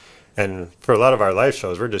individually. And for a lot of our live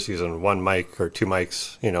shows, we're just using one mic or two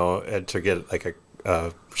mics, to get like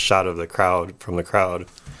a shot of the crowd from the crowd.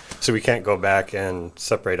 So we can't go back and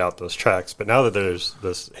separate out those tracks. But now that there's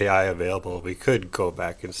this AI available, we could go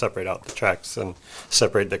back and separate out the tracks and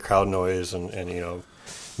separate the crowd noise and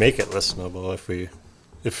make it listenable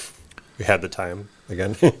if we had the time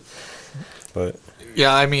again. But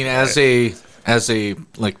yeah, I mean, as a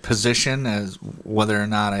like position, as whether or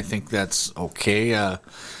not I think that's okay.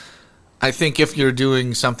 I think if you're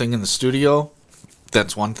doing something in the studio,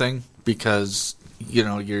 that's one thing because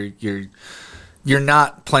you're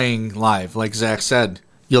not playing live. Like Zach said,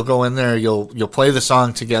 you'll go in there, you'll play the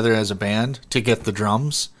song together as a band to get the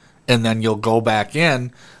drums, and then you'll go back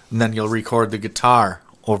in, and then you'll record the guitar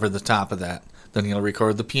over the top of that. Then you'll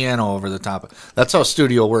record the piano over the top. That's how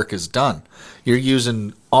studio work is done. You're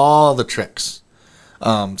using all the tricks.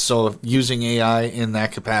 So using AI in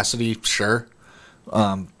that capacity, sure.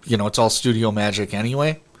 It's all studio magic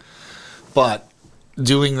anyway. But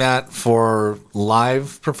doing that for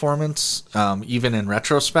live performance, even in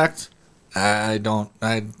retrospect,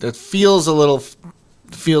 it feels a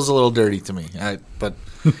little dirty to me. But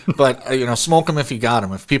smoke them if you got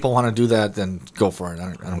them. If people want to do that, then go for it.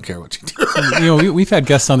 I don't care what you do. We've had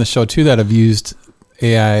guests on the show too that have used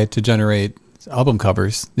AI to generate album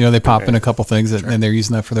covers. They pop in a couple things and they're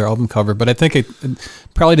using that for their album cover. But I think it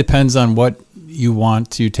probably depends on what you want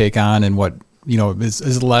to take on and what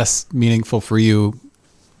is less meaningful for you.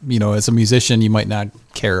 As a musician, you might not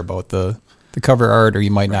care about the cover art, or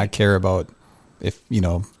you might not care about if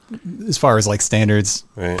as far as like standards,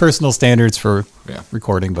 personal standards for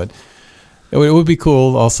recording. But it would be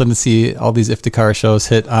cool all of a sudden to see all these Ifdakar shows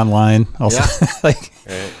hit online. Also,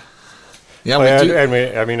 Yeah,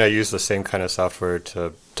 I use the same kind of software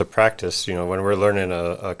to practice. When we're learning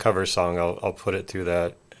a cover song, I'll put it through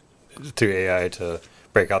AI to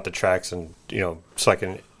break out the tracks and so I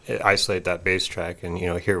can isolate that bass track and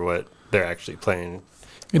hear what they're actually playing.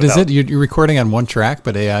 You're recording on one track,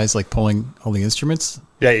 but AI is like pulling all the instruments?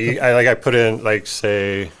 Yeah, I put in, like,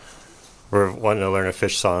 say we're wanting to learn a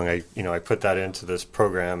Fish song. I put that into this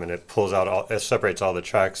program and it pulls out it separates all the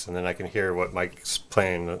tracks, and then I can hear what Mike's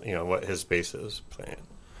playing, what his bass is playing.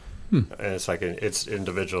 And it's like it's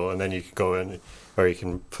individual, and then you can go in or you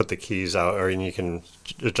can put the keys out, or you can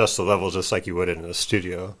adjust the levels just like you would in the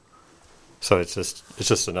studio. So it's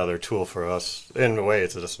just another tool for us. In a way,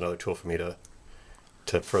 it's just another tool for me to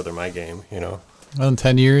further my game, Well, in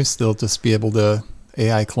 10 years, they'll just be able to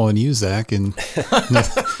AI clone you, Zach, and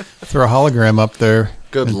throw a hologram up there.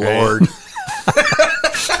 Good Lord.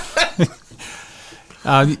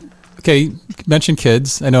 Okay, you mentioned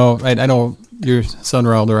kids. I know your son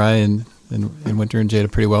Raul and Winter and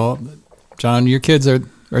Jada pretty well. John, your kids, are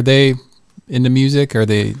they into music? Are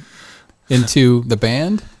they into the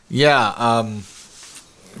band? Yeah,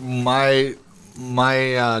 my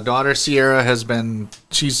My daughter Sierra has been.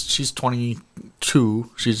 She's 22.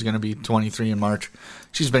 She's going to be 23 in March.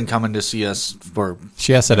 She's been coming to see us for.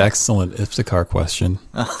 She asked that excellent Ifdakar question.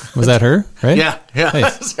 Was that her? Right? Yeah.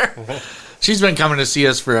 Nice. She's been coming to see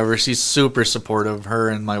us forever. She's super supportive. Her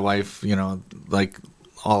and my wife, like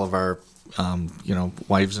all of our,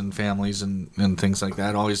 wives and families and things like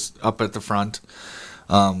that, always up at the front.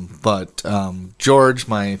 But George,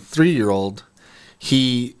 my 3-year-old,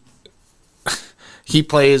 he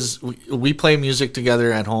plays. We play music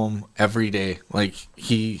together at home every day. Like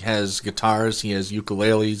he has guitars, he has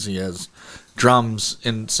ukuleles, he has drums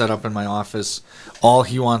set up in my office. All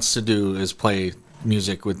he wants to do is play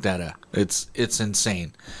music with Dada. It's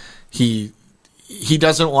insane. He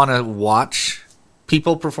doesn't want to watch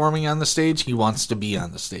people performing on the stage. He wants to be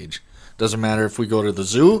on the stage. Doesn't matter if we go to the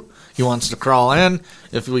zoo, he wants to crawl in.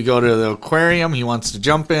 If we go to the aquarium, he wants to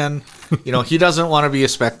jump in. He doesn't want to be a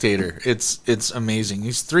spectator. It's amazing.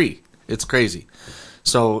 He's 3. It's crazy.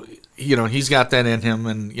 So, he's got that in him,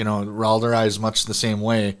 and, Ralderai is much the same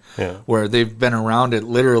way, where they've been around it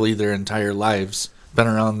literally their entire lives, been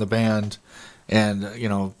around the band. And,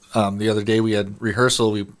 the other day we had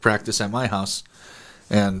rehearsal. We practiced at my house,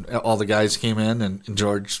 and all the guys came in, and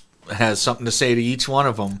George has something to say to each one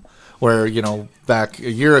of them. Where, back a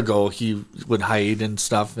year ago, he would hide and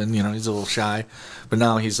stuff, and, he's a little shy. But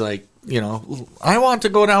now he's like, I want to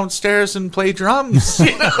go downstairs and play drums.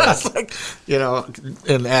 It's like,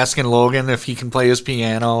 and asking Logan if he can play his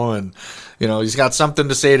piano. And, he's got something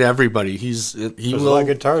to say to everybody. There's a lot of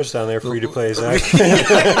guitars down there for you to play, Zach.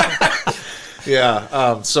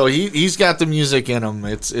 Yeah. So he's got the music in him.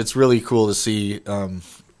 It's really cool to see.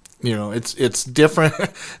 It's different.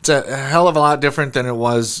 It's a hell of a lot different than it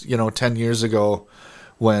was, 10 years ago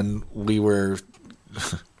when we were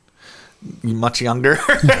much younger.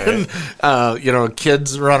 And,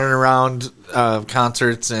 kids running around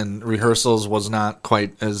concerts and rehearsals was not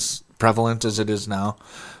quite as prevalent as it is now.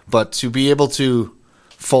 But to be able to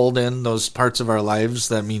fold in those parts of our lives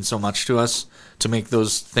that mean so much to us, to make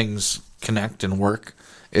those things connect and work,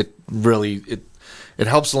 it really it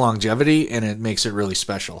helps the longevity, and it makes it really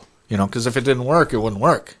special. Because if it didn't work, it wouldn't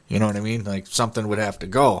work. You know what I mean? Like, something would have to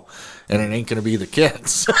go, and it ain't going to be the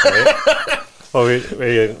kids. Right? Well,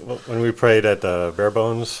 when we played at the Bare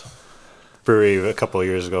Bones Brewery a couple of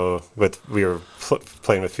years ago, we were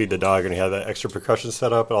playing with Feed the Dog, and he had that extra percussion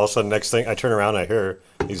set up, and all of a sudden, next thing, I turn around, and I hear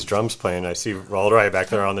these drums playing. I see Ralderai back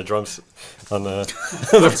there on the drums, on the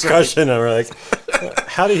percussion, and we're like,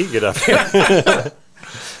 how did he get up here?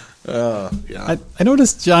 Yeah. I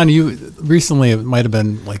noticed, John, you recently, it might have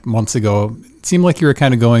been like months ago, it seemed like you were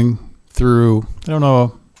kind of going through, I don't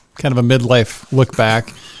know, kind of a midlife look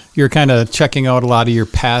back. You're kind of checking out a lot of your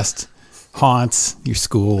past haunts, your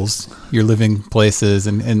schools, your living places,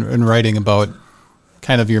 and writing about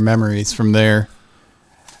kind of your memories from there.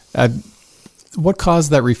 What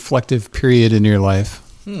caused that reflective period in your life?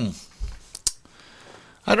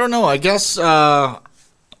 I don't know. I guess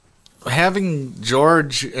having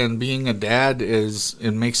George and being a dad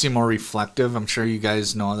it makes you more reflective. I'm sure you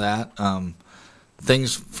guys know that.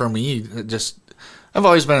 Things for me, I've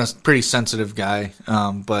always been a pretty sensitive guy,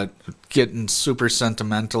 but getting super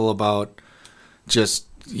sentimental about just,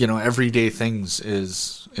 everyday things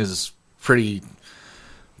is pretty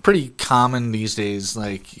common these days.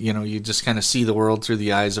 Like, you just kind of see the world through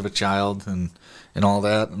the eyes of a child and all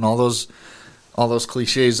that, and all those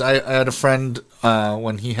cliches. I had a friend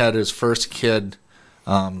when he had his first kid,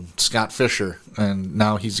 Scott Fisher, and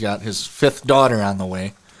now he's got his 5th daughter on the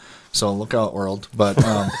way. So look out, world. But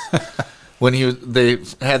when they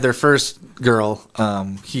had their first girl,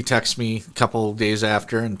 he texted me a couple days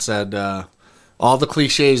after and said, all the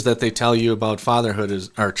cliches that they tell you about fatherhood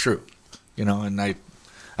are true. And I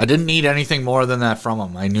didn't need anything more than that from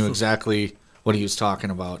him. I knew exactly what he was talking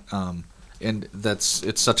about. And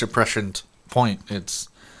it's such a prescient point. It's,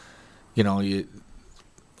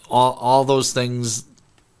 all those things,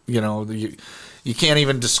 you can't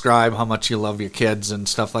even describe how much you love your kids and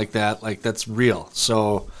stuff like that. Like, that's real.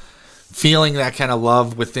 So feeling that kind of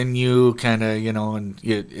love within you, kind of, and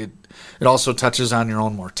it also touches on your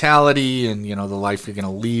own mortality and, the life you're going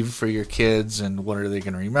to leave for your kids and what are they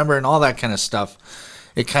going to remember and all that kind of stuff.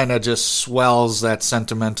 It kind of just swells that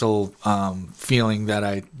sentimental feeling that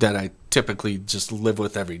I typically just live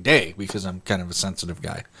with every day because I'm kind of a sensitive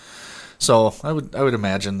guy. So I would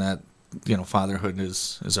imagine that, fatherhood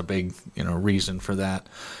is a big, reason for that.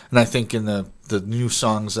 And I think in the new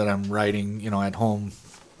songs that I'm writing, at home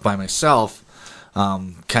by myself,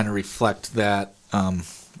 kind of reflect that,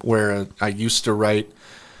 where I used to write,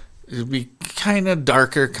 it'd be kind of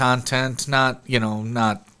darker content, not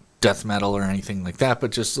death metal or anything like that,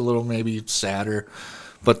 but just a little maybe sadder.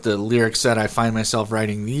 But the lyrics that I find myself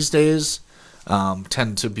writing these days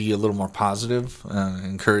tend to be a little more positive,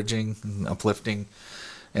 encouraging, and uplifting.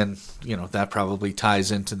 And, that probably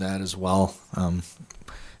ties into that as well.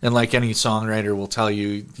 And like any songwriter will tell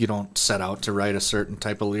you, you don't set out to write a certain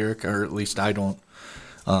type of lyric, or at least I don't.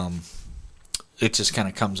 It just kind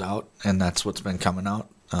of comes out, and that's what's been coming out.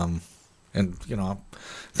 And, I'm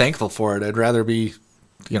thankful for it. I'd rather be,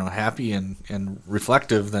 happy and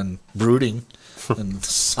reflective than brooding and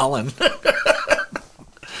sullen.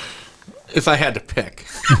 If I had to pick.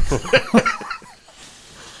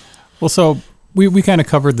 Well, so we kind of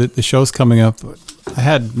covered the shows coming up. I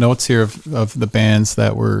had notes here of the bands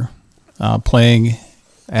that were playing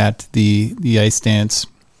at the Ice Dance.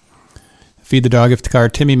 Feed the Dog,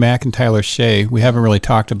 Ifdakar, Timmy Mack, and Tyler Shea. We haven't really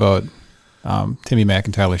talked about Timmy Mack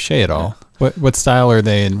and Tyler Shea at all. What style are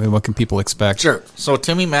they, and what can people expect? Sure. So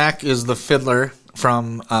Timmy Mack is the fiddler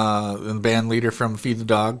from the band leader from Feed the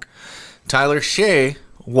Dog. Tyler Shea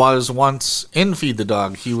was once in Feed the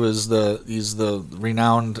Dog. He's the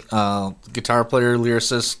renowned guitar player,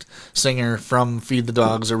 lyricist, singer from Feed the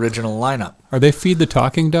Dog's original lineup. Are they Feed the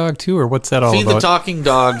Talking Dog too, or what's that all Feed about? the Talking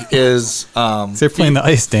Dog is they're playing the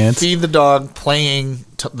Ice Dance. Feed the Dog playing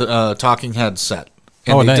the Talking Heads set.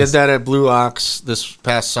 And they nice. did that at Blue Ox this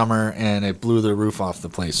past summer, and it blew the roof off the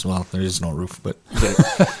place. Well, there is no roof, but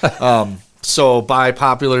so by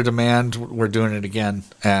popular demand, we're doing it again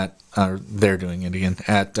they're doing it again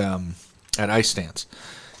at Ice Dance.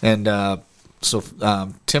 And so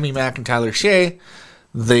Timmy Mack and Tyler Shea,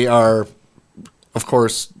 they are, of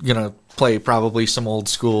course, going to play probably some old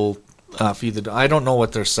school Feed the Dog. I don't know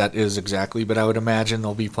what their set is exactly, but I would imagine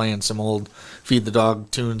they'll be playing some old Feed the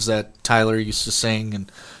Dog tunes that Tyler used to sing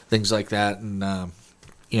and things like that. And,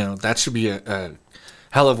 that should be a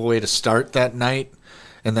hell of a way to start that night.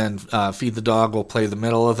 And then Feed the Dog will play the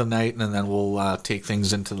middle of the night, and then we'll take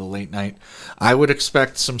things into the late night. I would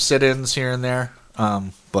expect some sit-ins here and there,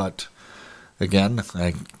 but again,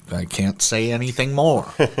 I can't say anything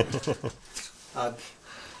more.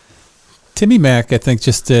 Timmy Mack, I think,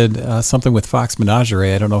 just did something with Fox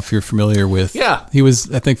Menagerie. I don't know if you're familiar with. Yeah. He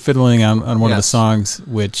was, I think, fiddling on one of the Yes. songs,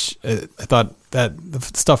 which I thought that the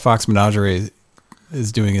stuff Fox Menagerie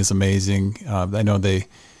is doing is amazing. I know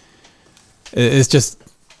it's just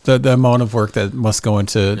the amount of work that must go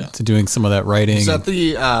into to doing some of that writing. Is that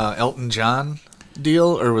the Elton John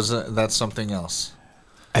deal, or was that something else?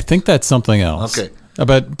 I think that's something else. Okay.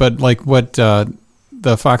 But like what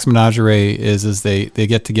the Fox Menagerie is they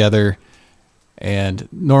get together, and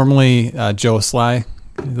normally Joe Sly,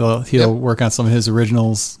 he'll work on some of his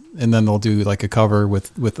originals, and then they'll do like a cover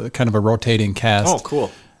with a kind of a rotating cast. Oh,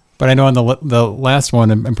 cool. But I know on the last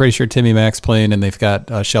one, I'm pretty sure Timmy Mack's playing, and they've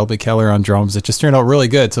got Shelby Keller on drums. It just turned out really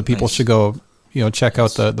good, so people should go, check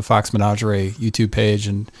out the Fox Menagerie YouTube page,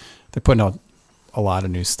 and they're putting out a lot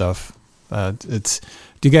of new stuff. Do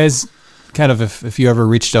you guys kind of, if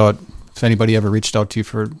anybody ever reached out to you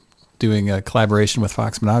for doing a collaboration with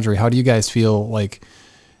Fox Menagerie, how do you guys feel like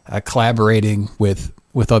collaborating with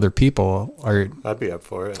other people? I'd be up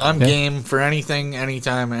for it. I'm game for anything,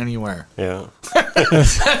 anytime, anywhere. Yeah.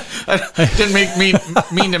 I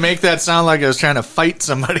didn't mean to make that sound like I was trying to fight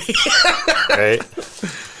somebody. Right.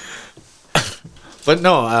 But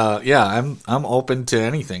no, I'm open to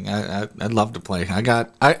anything. I'd love to play.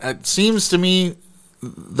 It seems to me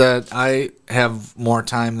that I have more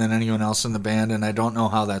time than anyone else in the band, and I don't know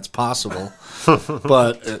how that's possible.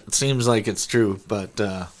 But it seems like it's true. But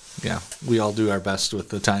we all do our best with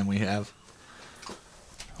the time we have.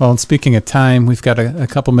 Well, and speaking of time, we've got a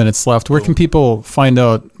couple minutes left. Where can people find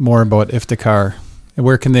out more about Ifdakar? And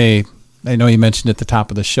where can they, I know you mentioned at the top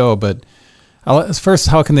of the show, but first,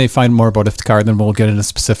 how can they find more about Ifdakar? Then we'll get into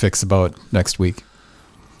specifics about next week.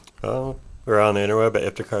 We're on the interweb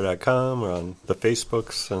at ifdakar.com. We're on the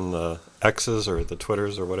Facebooks and the X's or the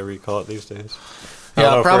Twitters or whatever you call it these days.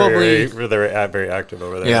 Yeah, probably. They're very active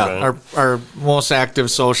over there. Yeah, our most active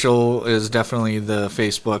social is definitely the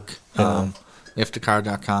Facebook,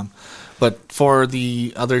 ifdakar.com. But for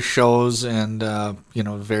the other shows and,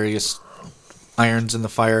 various irons in the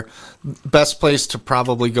fire, best place to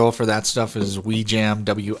probably go for that stuff is WeJam,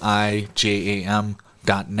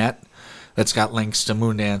 WIJAM.net. That's got links to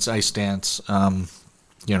Moondance, Ice Dance,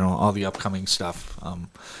 all the upcoming stuff.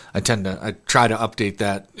 I try to update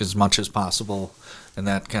that as much as possible, and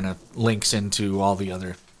that kind of links into all the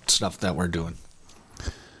other stuff that we're doing.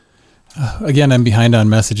 Again, I'm behind on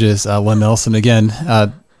messages. Len Nelson, again,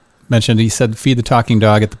 mentioned, he said Feed the Talking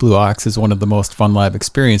Dog at the Blue Ox is one of the most fun live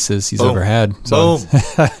experiences he's ever had. So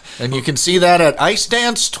Boom. And you can see that at Ice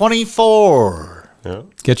Dance 24. Yeah.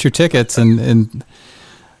 Get your tickets. And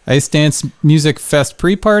Ice Dance Music Fest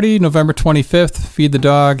pre-party, November 25th. Feed the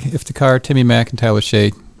Dog, Ifdakar, Timmy Mack, and Tyler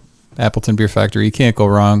Shea. Appleton Beer Factory. You can't go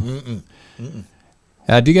wrong.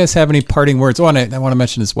 Do you guys have any parting words? Oh, and I want to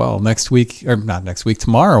mention as well,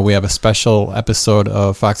 tomorrow we have a special episode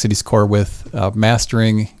of Fox Cities Core with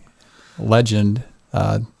mastering legend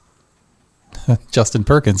Justin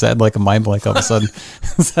Perkins. I had like a mind blank all of a sudden.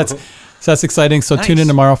 So that's exciting. So Tune in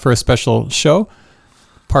tomorrow for a special show.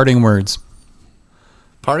 Parting words.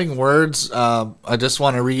 Parting words, I just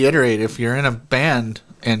want to reiterate, if you're in a band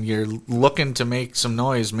and you're looking to make some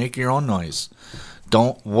noise, make your own noise.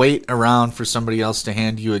 Don't wait around for somebody else to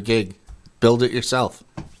hand you a gig. Build it yourself.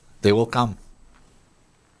 They will come.